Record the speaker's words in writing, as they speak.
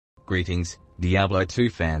Greetings, Diablo 2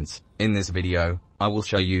 fans. In this video, I will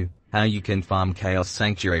show you how you can farm Chaos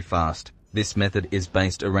Sanctuary fast. This method is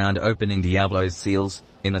based around opening Diablo's seals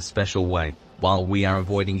in a special way. While we are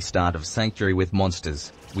avoiding start of Sanctuary with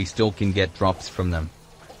monsters, we still can get drops from them.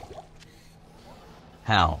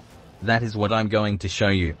 How? That is what I'm going to show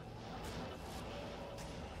you.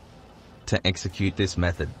 To execute this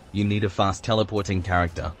method, you need a fast teleporting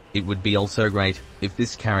character. It would be also great if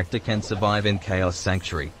this character can survive in Chaos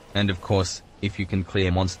Sanctuary, and of course, if you can clear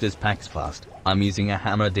monsters packs fast. I'm using a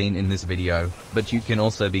Hammerdine in this video, but you can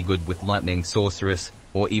also be good with Lightning Sorceress,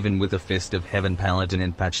 or even with a Fist of Heaven Paladin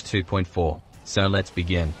in patch 2.4. So let's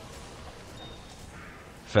begin.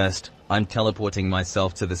 First, I'm teleporting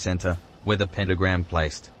myself to the center, where the pentagram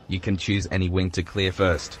placed. You can choose any wing to clear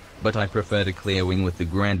first, but I prefer to clear wing with the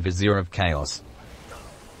Grand Vizier of Chaos.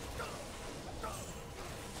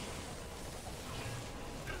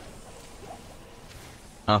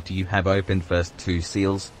 After you have opened first two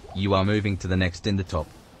seals, you are moving to the next in the top.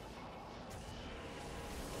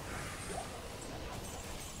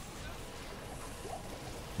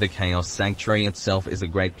 The Chaos Sanctuary itself is a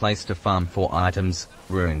great place to farm for items,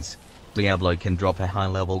 runes. Diablo can drop a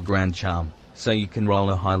high-level Grand Charm, so you can roll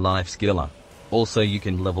a high life skiller. Also you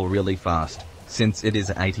can level really fast, since it is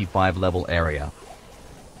an 85 level area.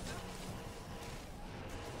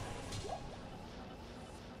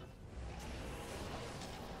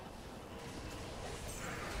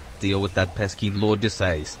 Deal with that pesky Lord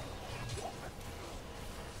Disace.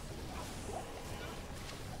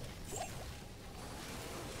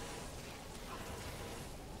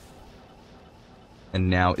 And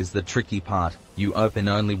now is the tricky part. You open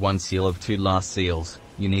only one seal of two last seals.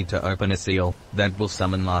 You need to open a seal that will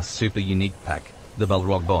summon last super unique pack, the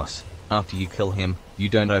Balrog boss. After you kill him, you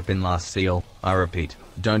don't open last seal. I repeat,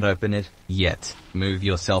 don't open it yet. Move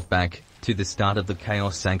yourself back to the start of the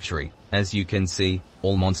Chaos Sanctuary. As you can see,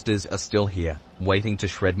 all monsters are still here, waiting to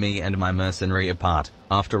shred me and my mercenary apart.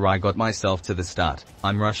 After I got myself to the start,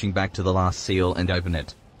 I'm rushing back to the last seal and open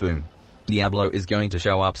it. Boom. Diablo is going to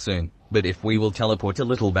show up soon, but if we will teleport a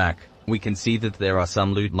little back, we can see that there are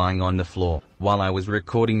some loot lying on the floor. While I was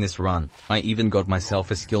recording this run, I even got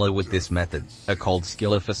myself a skiller with this method, a cold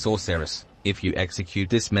skiller for Sorceress. If you execute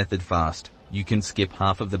this method fast, you can skip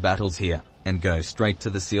half of the battles here, and go straight to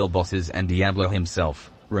the seal bosses and Diablo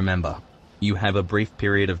himself. Remember, you have a brief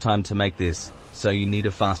period of time to make this, so you need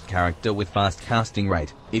a fast character with fast casting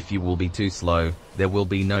rate. If you will be too slow, there will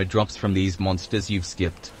be no drops from these monsters you've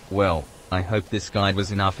skipped. Well, I hope this guide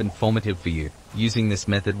was enough informative for you. Using this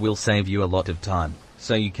method will save you a lot of time,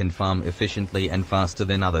 so you can farm efficiently and faster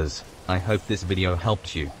than others. I hope this video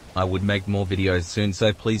helped you. I would make more videos soon,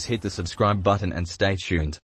 so please hit the subscribe button and stay tuned.